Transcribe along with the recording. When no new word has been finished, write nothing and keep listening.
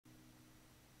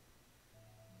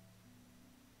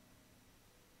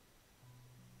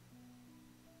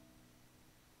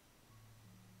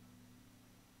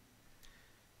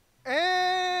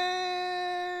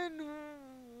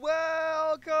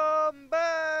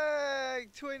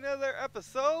to another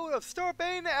episode of Stonehearth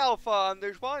Beta Alpha.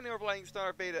 There's one, we're playing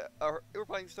Stonehearth Beta, we're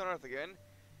playing Stonehearth again.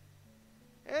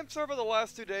 And I'm sorry for the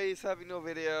last 2 days having no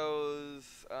videos.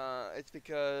 It's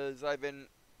because I've been,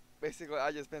 basically,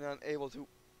 I just been unable to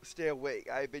stay awake.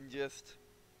 I've been just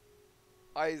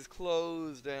eyes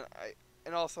closed,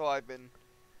 and also I've been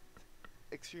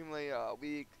extremely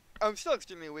weak. I'm still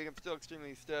extremely weak. I'm still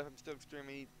extremely stiff. I'm still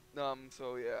extremely numb.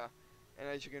 So yeah, and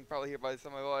as you can probably hear by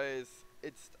some of my voice,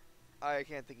 I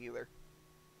can't think either.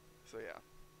 So yeah.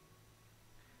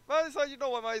 But I decided, you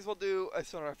know what, might as well do a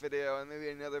Stonehearth video and maybe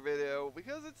another video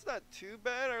because it's not too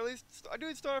bad, or at least I do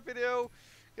a Stonehearth video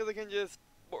because I can just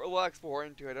relax more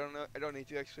into it. I don't need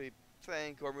to actually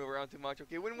think or move around too much.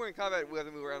 Okay, when we're in combat, we have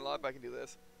to move around a lot, but I can do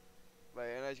this. But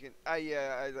and as you can,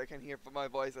 as I can hear from my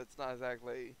voice, that's not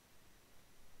exactly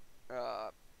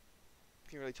can't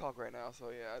really talk right now. So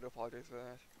yeah, I do apologize for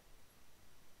that.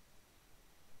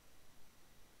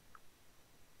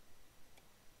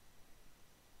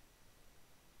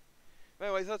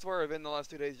 Anyways, that's where I've been the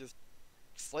last 2 days, just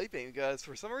sleeping, because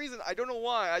for some reason, I don't know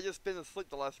why, I just been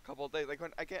asleep the last couple of days. I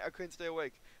couldn't stay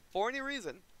awake for any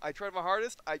reason. I tried my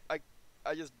hardest. I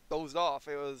just dozed off.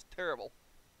 It was terrible.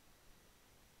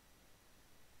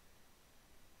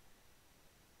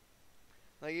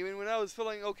 Like, even when I was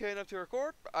feeling okay enough to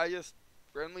record, I just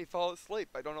randomly fell asleep.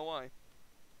 I don't know why.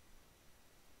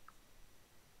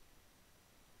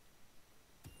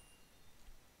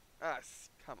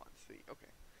 Come on, see, okay.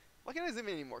 Why can't I zoom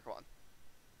in anymore? Come on.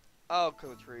 Oh, because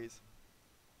of trees.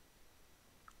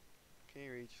 Okay,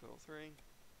 reach level 3. Okay,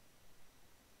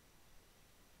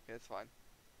 that's fine.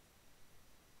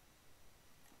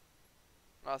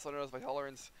 Also, notice my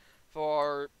tolerance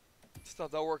for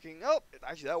stuff not working. Oh,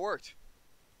 actually, that worked.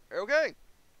 Okay.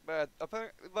 But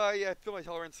yeah, I feel my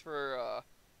tolerance for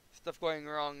stuff going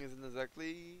wrong isn't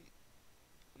exactly.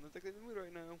 I'm not exactly in the mood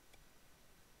right now.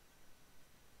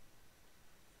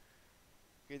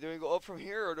 Okay, do we go up from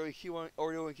here, or do we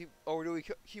keep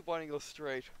keep wanting to go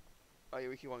straight? Oh yeah,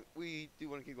 we do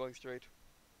want to keep going straight.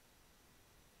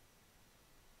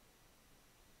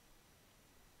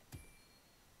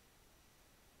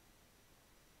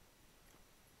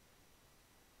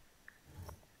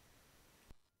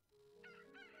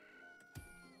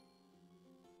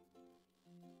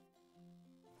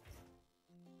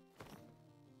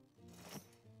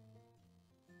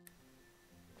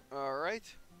 All right.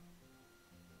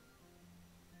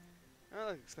 Now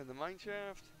let's expand the mine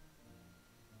shaft.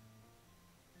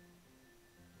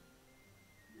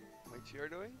 My chair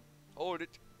doing? Hold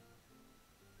it.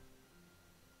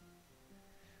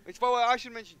 Which, by the way, I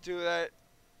should mention too that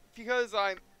because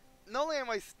I'm not only am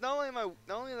I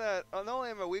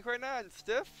weak right now and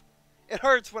stiff, it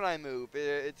hurts when I move.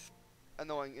 It's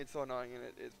annoying. It's so annoying, and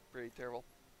it's pretty terrible.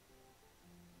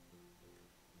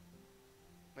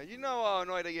 Now, you know how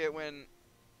annoyed I get when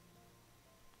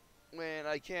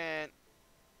I can't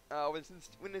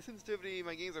when the sensitivity of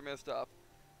my games are messed up,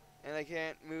 and I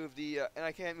can't move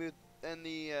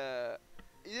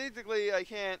basically I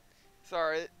can't.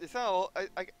 Sorry, it's not.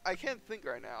 I can't think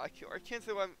right now. I can't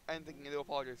say what I'm thinking. I do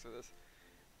apologize for this.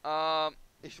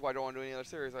 This is why I don't want to do any other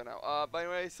series right now. But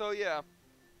anyway, so yeah.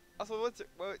 Also, what's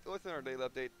in our daily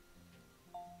update?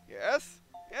 Yes,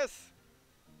 yes.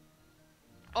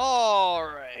 All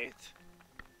right.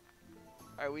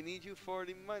 Alright, we need you for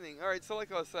the mining. Alright, so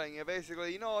like I was saying, yeah,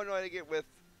 basically, you know how I get with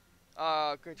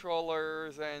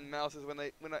controllers and mouses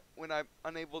when I'm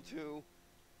unable to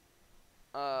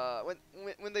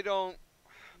when they don't.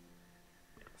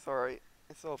 Sorry,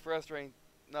 it's so frustrating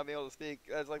not being able to speak.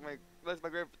 That's my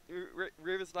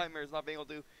grievous nightmare is not being able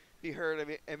to be heard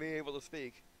and being able to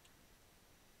speak.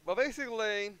 But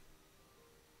basically,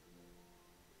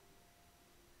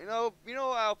 you know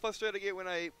how frustrated I get when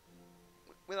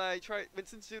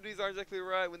sensitivities aren't exactly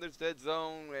right, when there's dead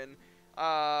zone, when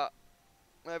I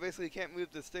basically can't move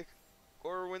the stick,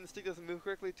 or when the stick doesn't move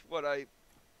correctly to what I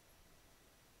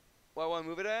want to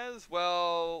move it as.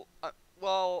 Well,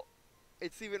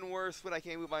 it's even worse when I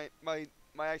can't move my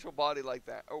actual body like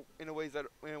that, or in the ways I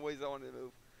wanted to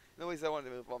move. In the ways I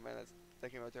wanted to move. Oh man,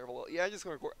 that came out terrible. Yeah, I'm just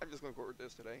gonna record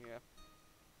this today.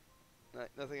 Yeah,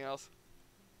 nothing else.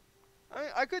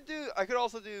 I could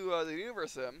also do the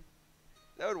universe sim.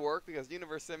 That would work because the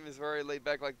universe sim is very laid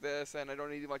back like this, and I don't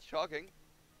need much talking.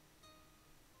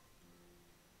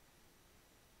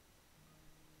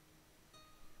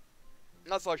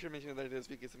 Also, I should mention that it is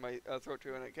because of my throat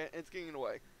too, and it's getting in the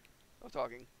way of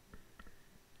talking.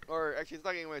 Or actually, it's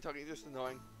not getting in the way of talking; it's just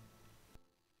annoying.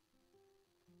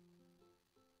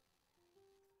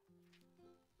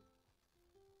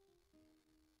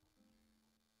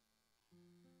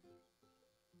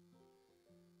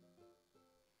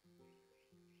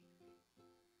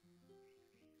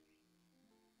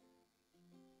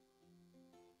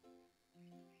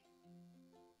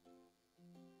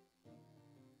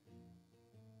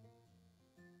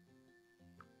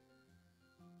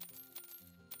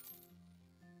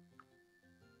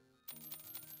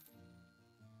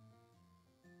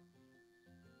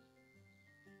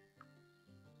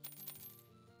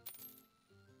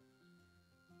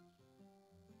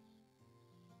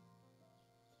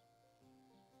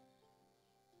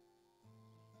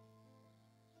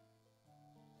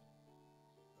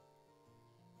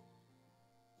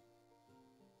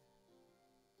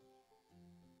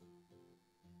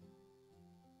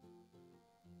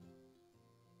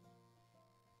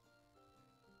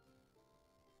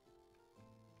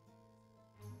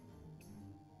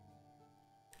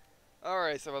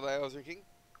 Alright, so I was drinking.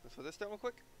 Let's put this down real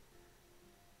quick.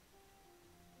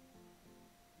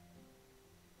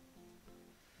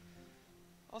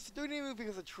 Also, do we need to move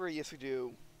because of the tree? Yes, we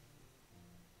do.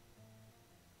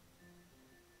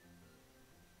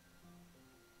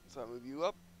 So I'll move you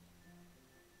up.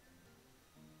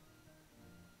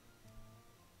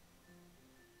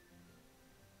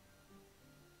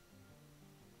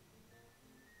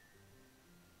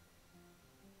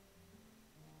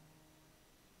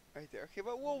 Right there. Okay,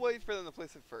 but we'll wait for them to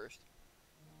place it first.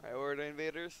 Alright, where are the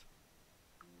invaders?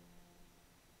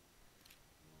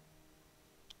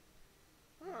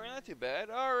 Alright, not too bad.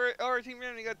 Alright, Team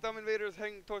Random, you got dumb invaders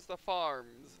heading towards the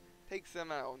farms. Takes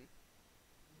them out.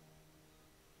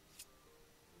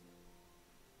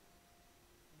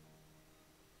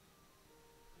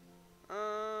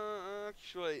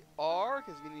 Actually, R,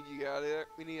 because we need you out of there.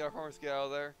 We need our farmers to get out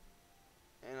of there.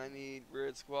 And I need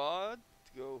Red Squad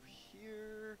to go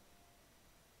here.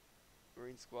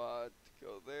 Green Squad to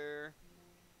go there.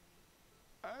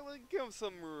 I will give them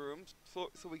some room so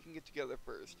we can get together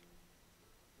first.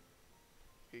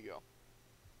 Here you go.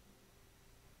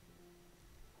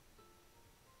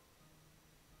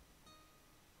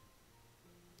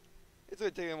 It's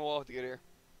gonna take them a while to get here.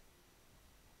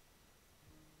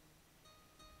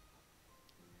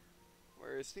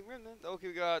 Where is Team Remnant? Okay,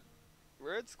 we got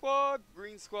Red Squad,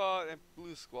 Green Squad, and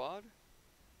Blue Squad.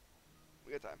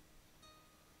 We got time.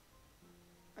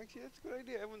 Actually, that's a good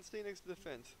idea. Everyone stay next to the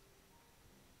fence.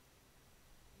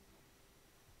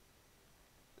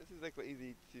 This is like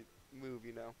easy to move,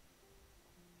 you know.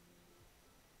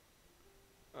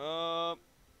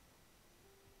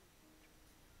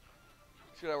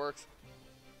 Sure that works.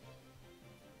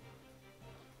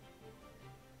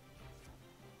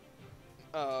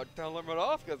 Down limit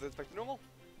off because it's back to normal.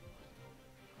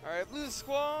 Alright, Blue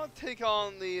Squad, take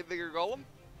on the bigger golem.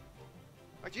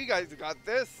 Actually, you guys got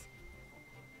this.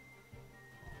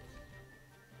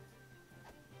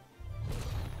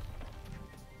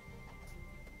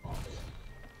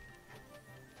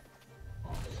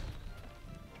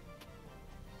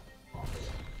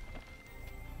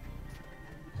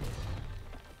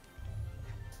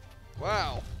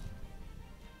 Wow.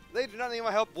 They do not need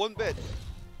my help one bit.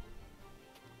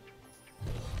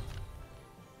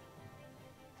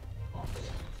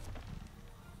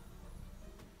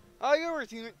 You were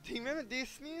team member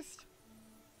dismissed.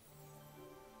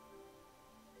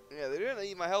 Yeah, they didn't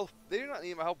need my help. They did not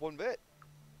need my help one bit.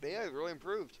 They have really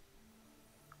improved.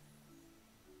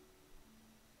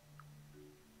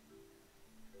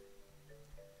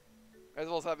 As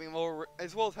well as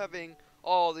having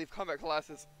all the combat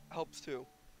classes helps too.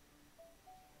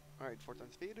 All right, 4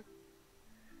 times speed.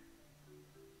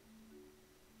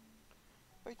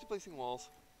 Back to placing walls.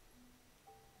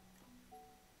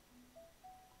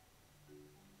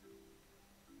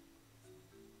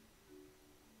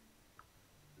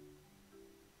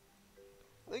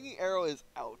 I think the arrow is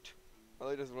out. Well,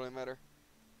 it doesn't really matter.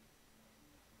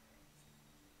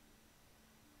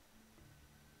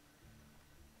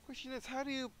 Question is, how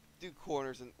do you do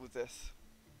corners with this?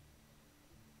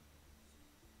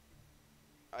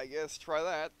 I guess try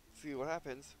that. See what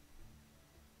happens.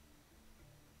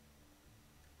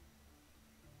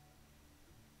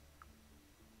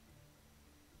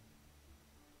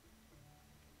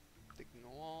 Taking a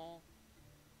wall.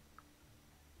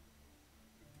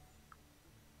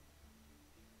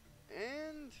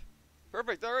 And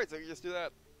perfect. All right, so you just do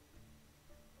that.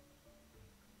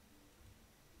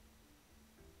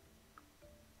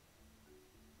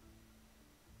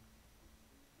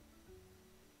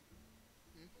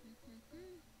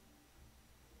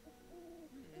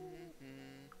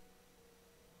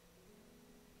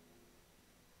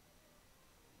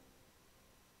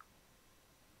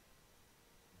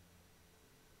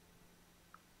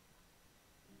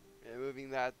 Yeah, moving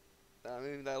that a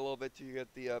little bit to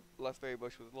get the last berry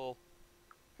bush with a little,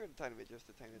 here a tiny bit, just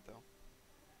a tiny bit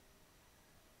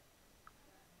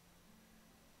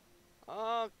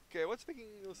though. Okay, what's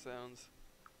making those sounds?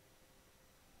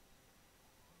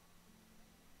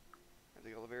 I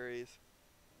take all the berries.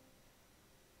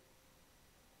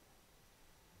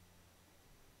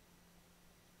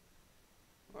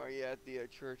 Oh yeah, at the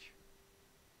church.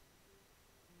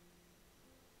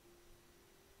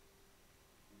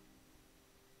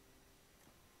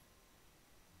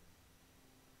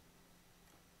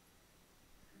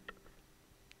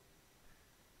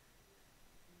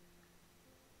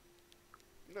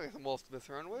 You know, get some walls to mess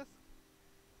around with.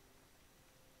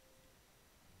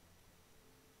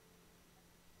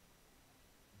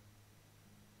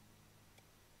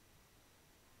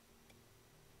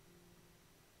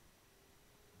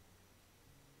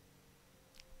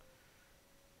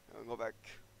 go back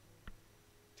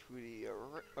to the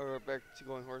or back to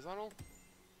going horizontal.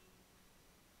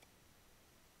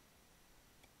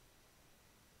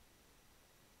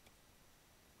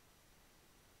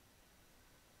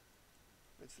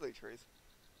 It's silly trees.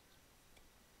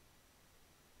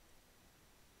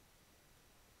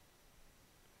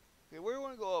 Okay, where do we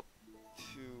want to go up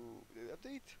to the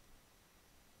update?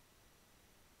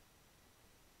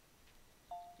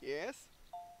 Yes.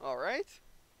 All right.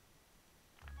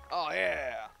 Oh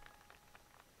yeah.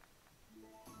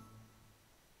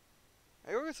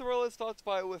 I guess the world is thought to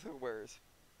buy with her wares.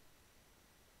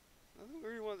 Nothing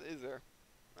really one is there.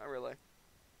 Not really.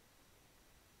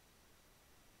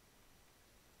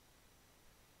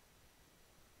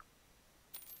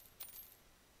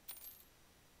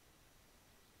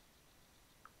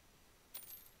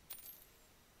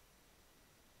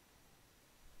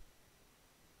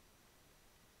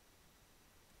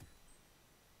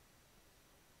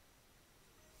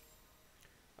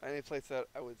 Any place that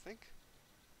I would think.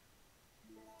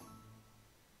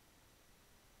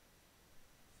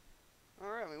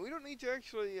 Alright, I mean, we don't need to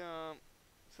actually,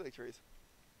 silly trees.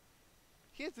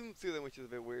 Can't zoom through them, which is a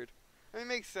bit weird. I mean, it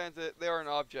makes sense that they are an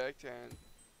object, and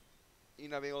you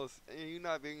not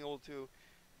being able to,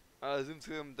 zoom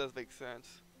through them does make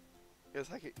sense.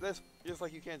 Just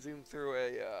like you can't zoom through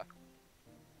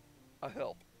a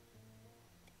hill.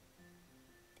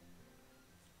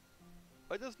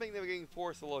 But it does make navigating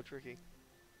forests a little tricky.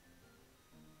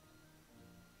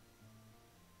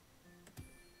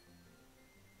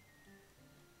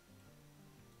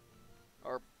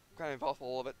 Or kind of impossible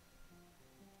a little bit.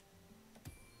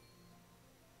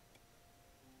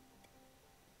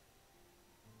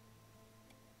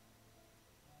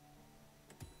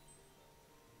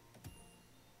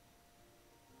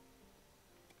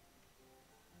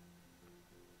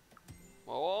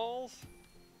 My walls.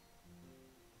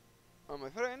 On my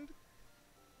friend.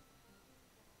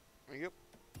 There you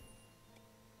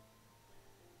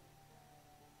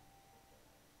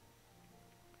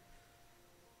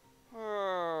go.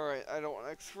 Alright, I don't want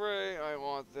X-ray, I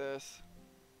want this.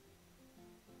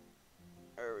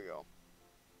 There we go.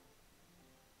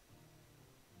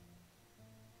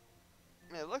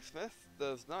 Man, Locksmith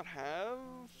does not have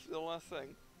the last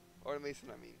thing. Or the Mason,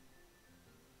 I mean.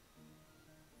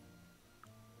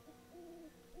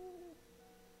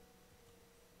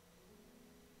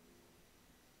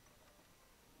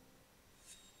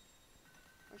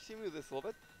 Actually, move this a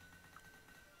little bit.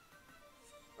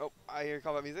 Oh, I hear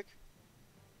combat music.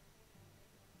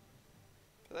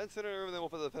 So then center over, and then we'll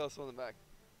put the pedestal in the back.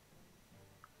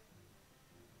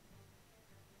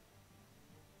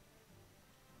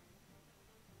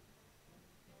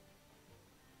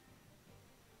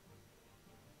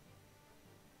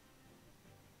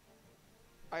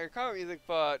 I hear combat music,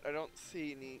 but I don't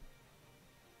see any.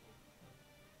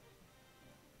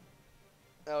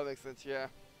 That would make sense, yeah.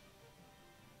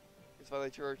 It's by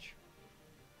the church.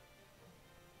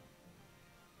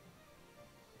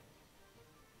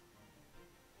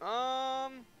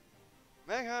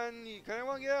 Megan, you kinda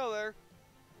wanna get out of there.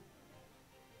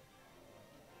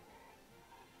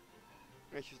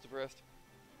 Yeah, she's depressed.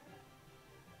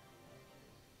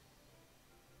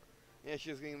 Yeah,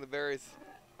 she's getting the berries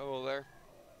over there.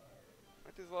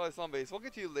 There's a lot of zombies. We'll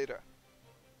get to you later.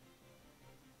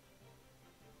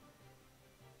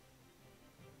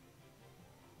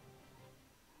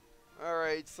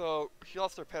 Alright, so she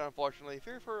lost her pet, unfortunately.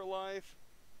 Fear for her life.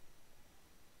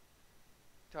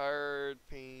 Tired,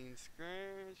 pain,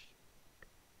 scratch.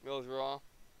 Meals raw.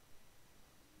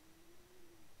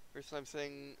 First time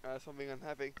saying something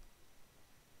unhappy.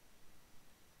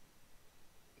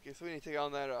 Okay, so we need to take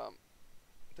on that,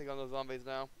 take on those zombies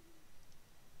now.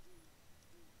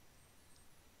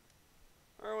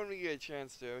 Or when we get a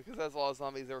chance to, because there's a lot of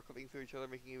zombies that were clipping through each other,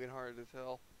 making it even harder to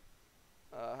tell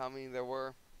how many there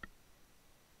were.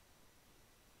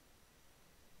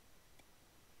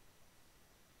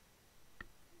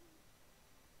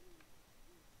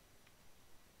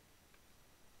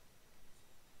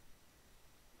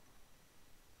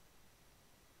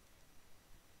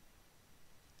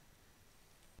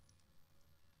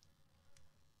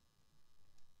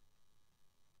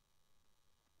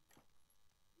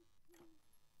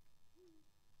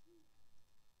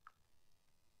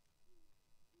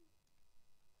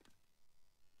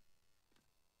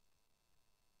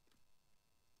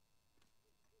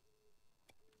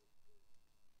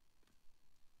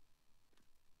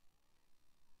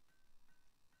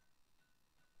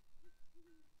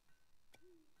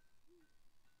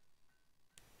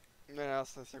 And then I'll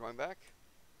start going back.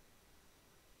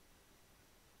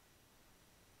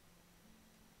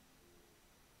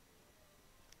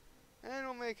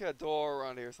 make a door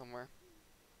around here somewhere.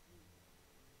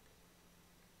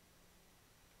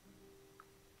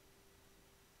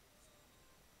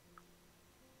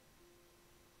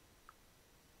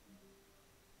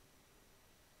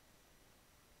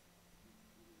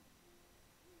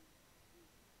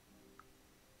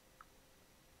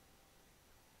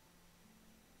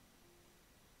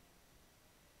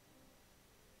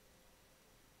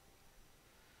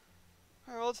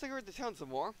 Alright, well, let's decorate the town some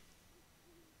more.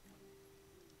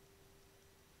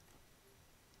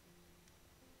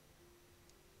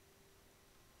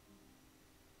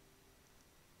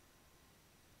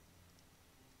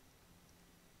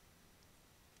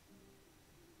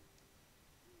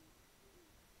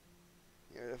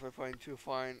 Yeah, if I find two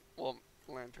fine, well,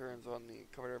 lanterns on the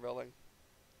covered air building.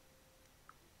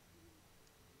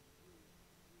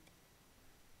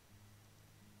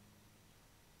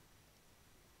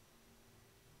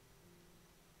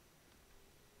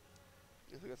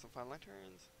 Yes, we got some fine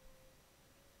lanterns.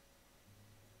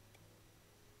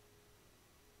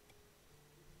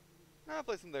 I'll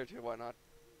place them there too, why not?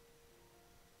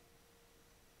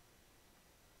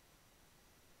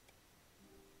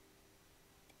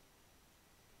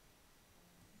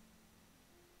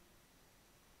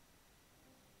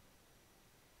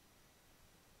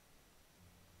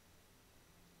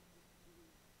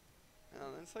 And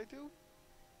on the inside too?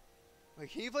 Like,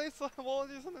 can you place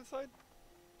volunteers on the inside?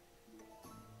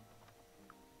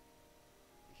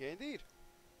 You can indeed.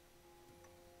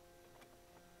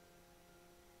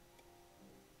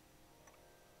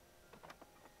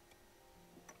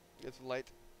 Get some light.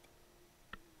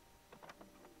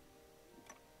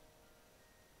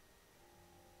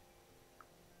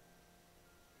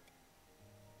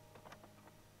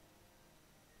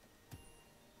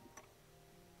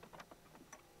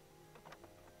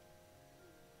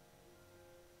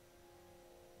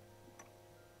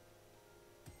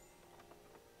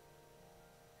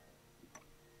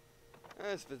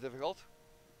 That's a bit difficult.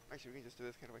 Actually, we can just do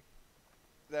this, can't we?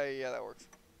 There, yeah, that works.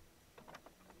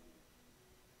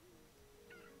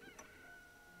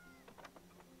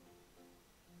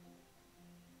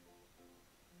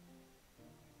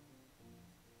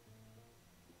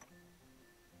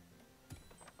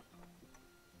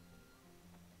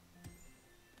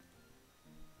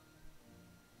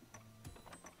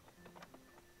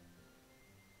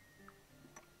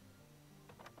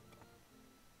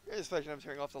 Yeah, especially I'm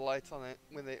turning off the lights on it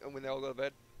when they all go to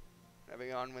bed,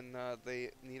 having on when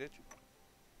they need it.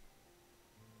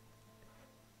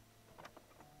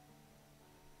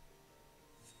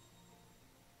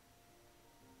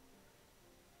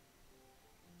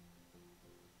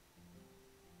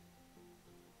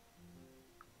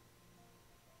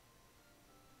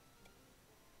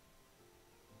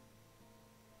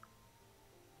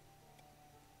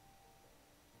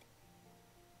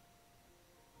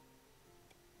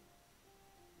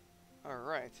 All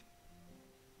right.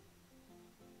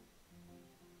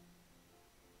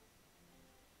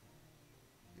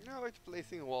 Now it's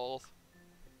placing walls.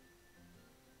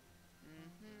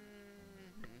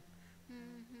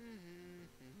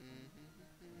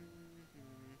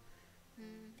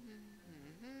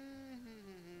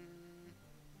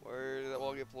 Where did that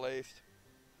wall get placed?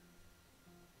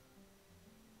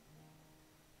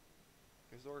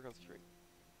 There's the door across the street.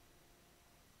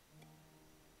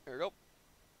 There we go.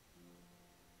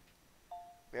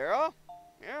 Barrel?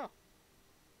 Yeah.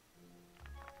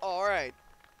 All right.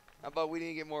 How about we need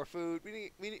to get more food?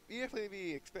 We definitely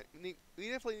need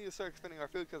to start expending our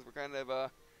food because we're kind of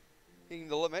hitting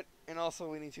the limit, and also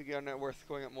we need to get our net worth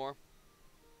going up more.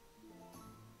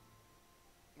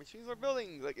 Which means we're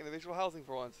building like individual housing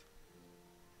for once.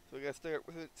 So we gotta start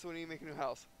with it. So we need to make a new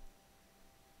house.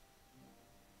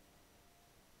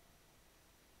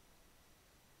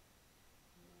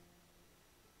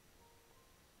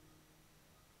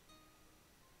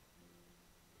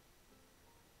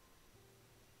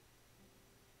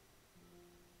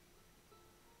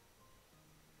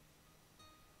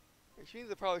 Which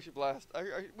means I probably should blast.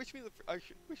 Which means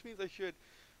I should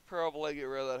probably get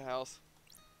rid of that house.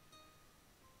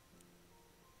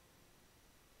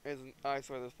 As an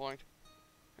eyesore at this point.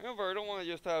 However, I don't want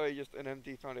to just have an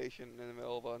empty foundation in the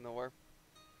middle of nowhere,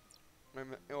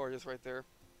 or just right there.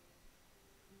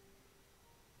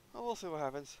 Well, we'll see what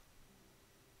happens.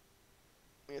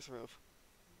 Let's remove.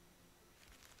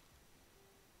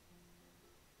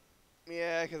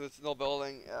 Yeah, because it's no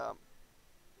building.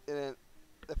 And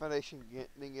the foundation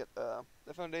didn't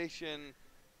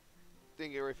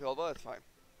get refilled, but that's fine.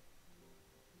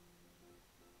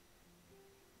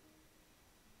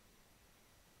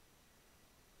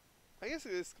 I guess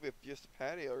this could be just a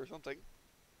patio or something.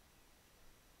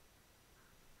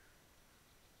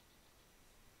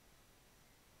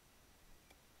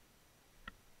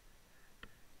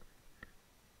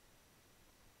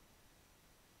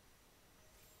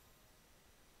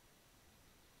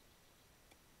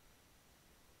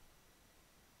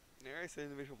 Alright, so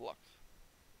individual blocks.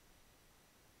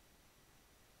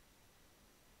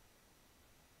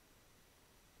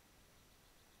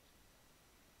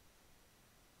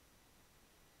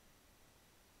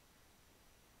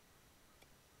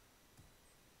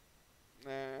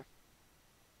 Nah.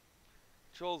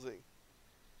 Control Z.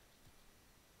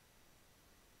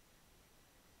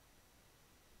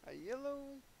 A yellow?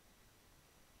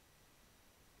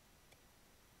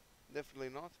 Definitely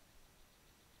not.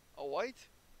 A white?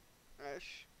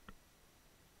 Ash.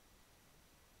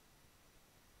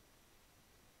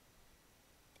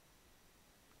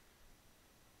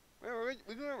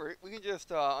 We can just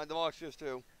demolish this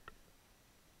too.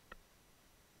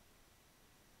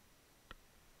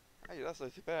 Hey, that's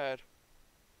not too bad.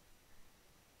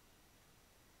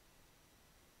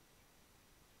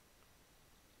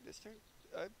 This turn,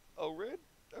 oh red,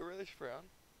 a reddish brown.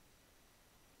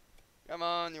 Come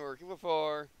on, you're working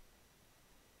before.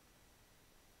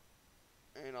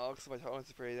 And I'll my tolerance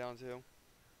is pretty down too.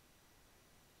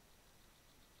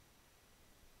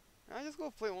 I just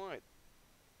go plain white.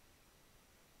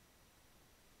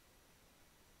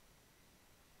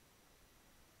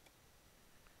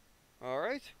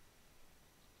 Alright.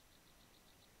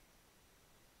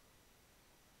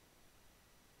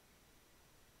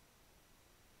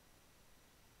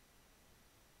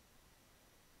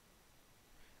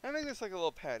 I make this like a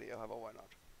little patio, how about why not?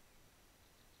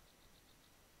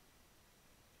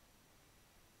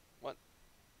 What?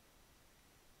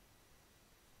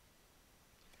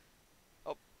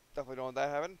 Oh, definitely don't want that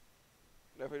to happen.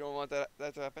 Definitely don't want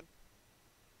that to happen.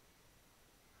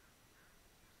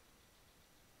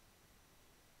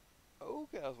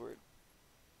 Okay, that was weird.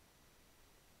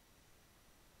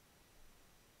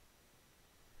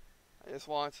 I just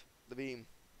want the beam.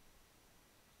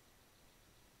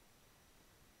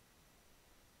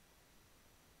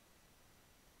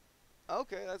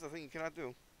 Okay, that's a thing you cannot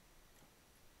do.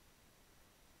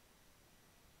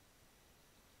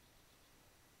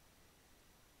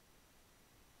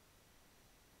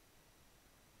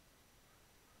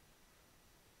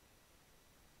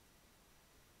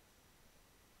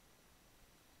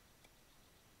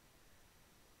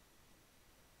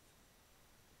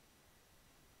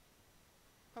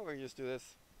 How about we just do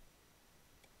this?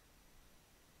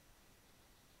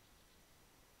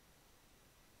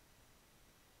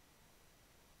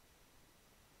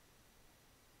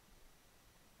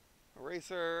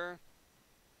 Eraser.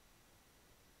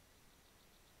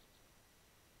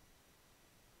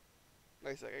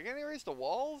 Wait a second, I can erase the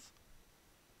walls?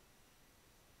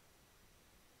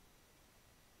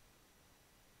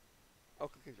 Oh,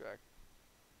 cookie track.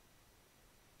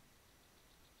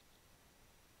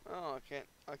 Oh,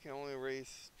 I can only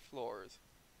erase floors.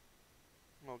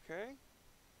 Okay.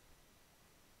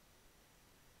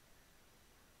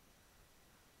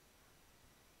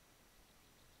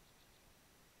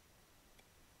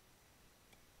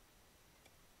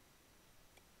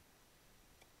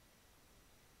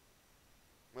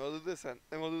 We'll do this then.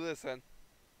 Then we'll do this then.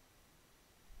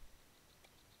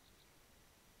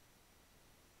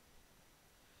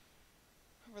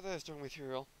 How about that strong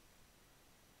material?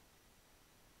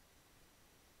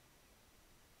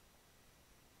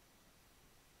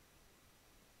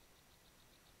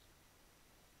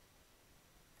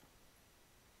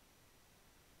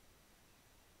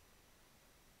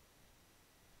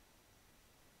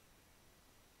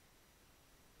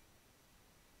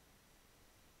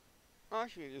 Oh,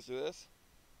 actually, just do this.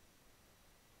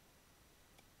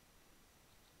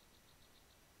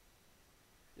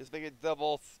 Just make it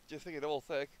double. Just make it double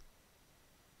thick.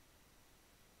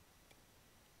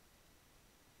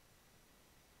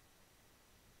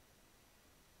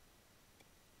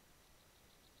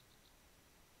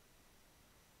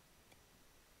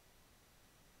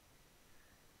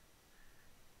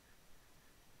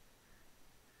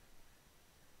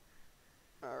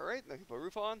 All right, now you can put a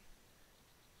roof on.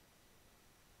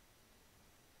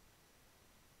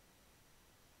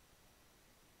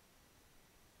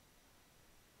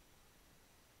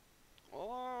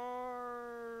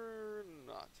 Or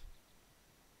not.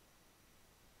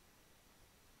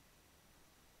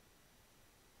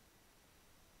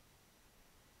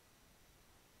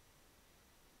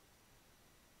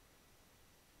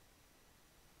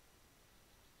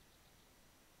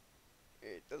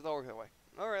 It does not work that way.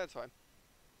 All right, that's fine.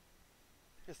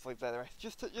 Just like that, right?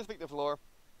 Just make the floor.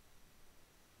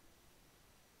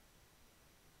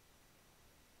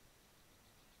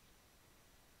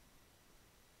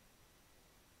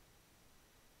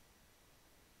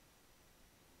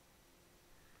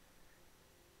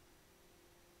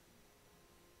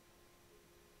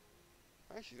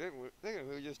 Actually,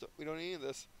 we don't need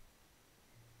this.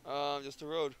 Just a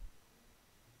road.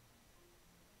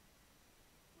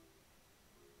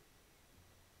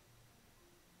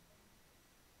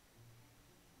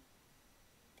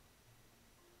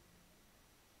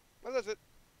 Well, that's it.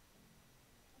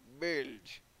 Build.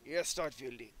 Yes, start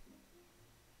building.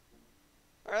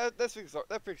 Alright,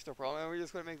 that fixed no problem. We're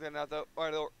just gonna make that an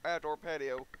outdoor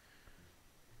patio.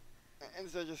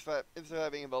 Instead of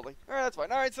having a building. Alright, that's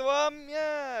fine. Alright, so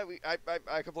yeah,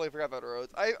 I completely forgot about the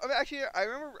roads. Actually I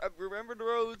remember the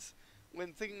roads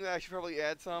when thinking that I should probably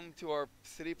add some to our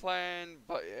city plan,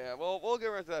 but yeah, we'll get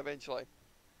around to that eventually.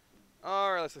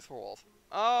 Alright, let's just for walls.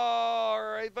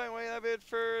 Alright, by the way, that's it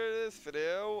for this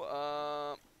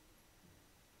video.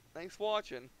 Thanks for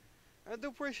watching. I do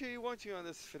appreciate you watching on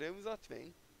this video. It was up to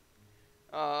me.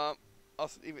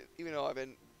 Also, even though I've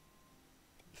been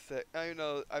sick, I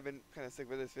know I've been kind of sick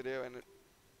with this video, and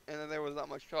then there was not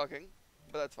much talking,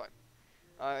 but that's fine.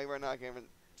 Right now I can't even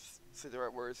say the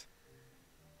right words.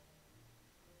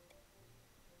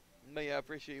 But yeah, I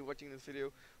appreciate you watching this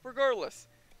video, regardless.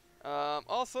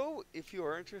 Also, if you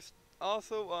are interested,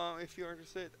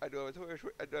 I do have a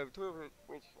Twitter,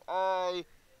 which I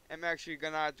am actually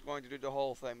not going to do the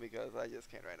whole thing because I just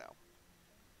can't right now.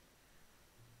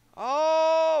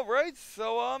 Alright,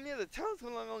 so yeah, the town's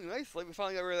going along nicely. We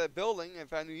finally got rid of that building and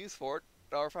found a new use for it.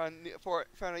 Or found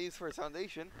a use for its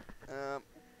foundation.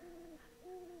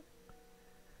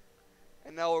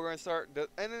 And now we're going to start, and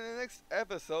in the next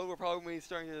episode, we're probably going to be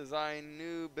starting to design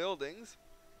new buildings.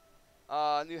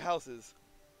 New houses.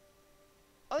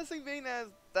 Honestly, being as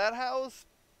that house,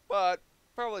 but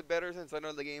probably better since I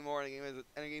know the game more, and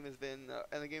the game has been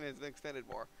extended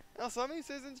more. And also, how many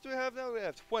citizens do we have now? We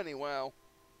have 20. Wow.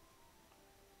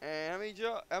 And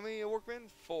how many workmen?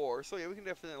 4. So yeah, we can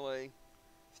definitely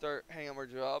start hanging on more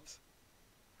jobs.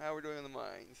 How are we doing in the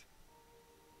mines?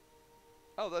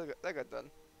 Oh, that got done.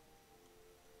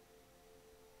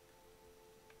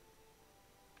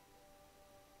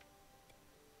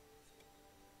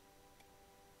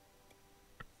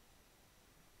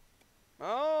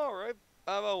 Alright.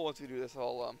 Well, once we do this,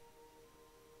 I'll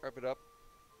wrap it up.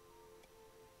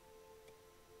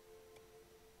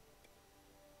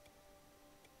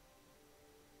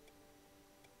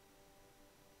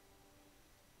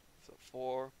 So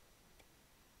 4.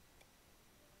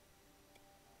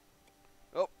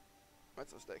 Oh,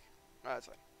 that's a mistake. That's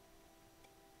fine.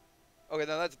 Okay,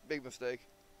 now that's a big mistake.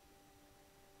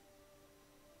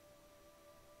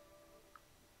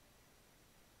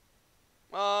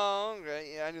 Oh,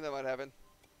 okay. Yeah, I knew that might happen.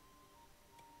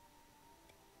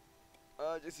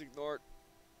 Just ignore it.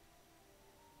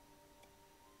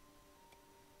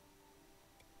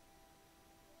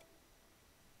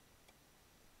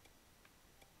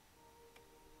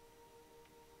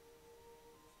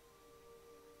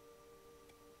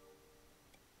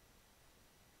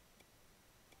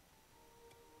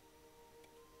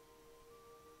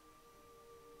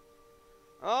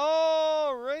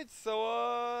 Alright, so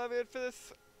I'm it for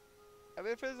this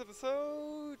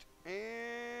episode,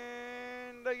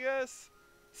 and I guess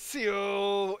see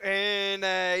you in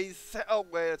a oh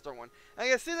wait, that's the wrong one. I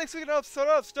guess see you next week in an episode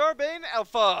of Starbane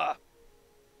Alpha.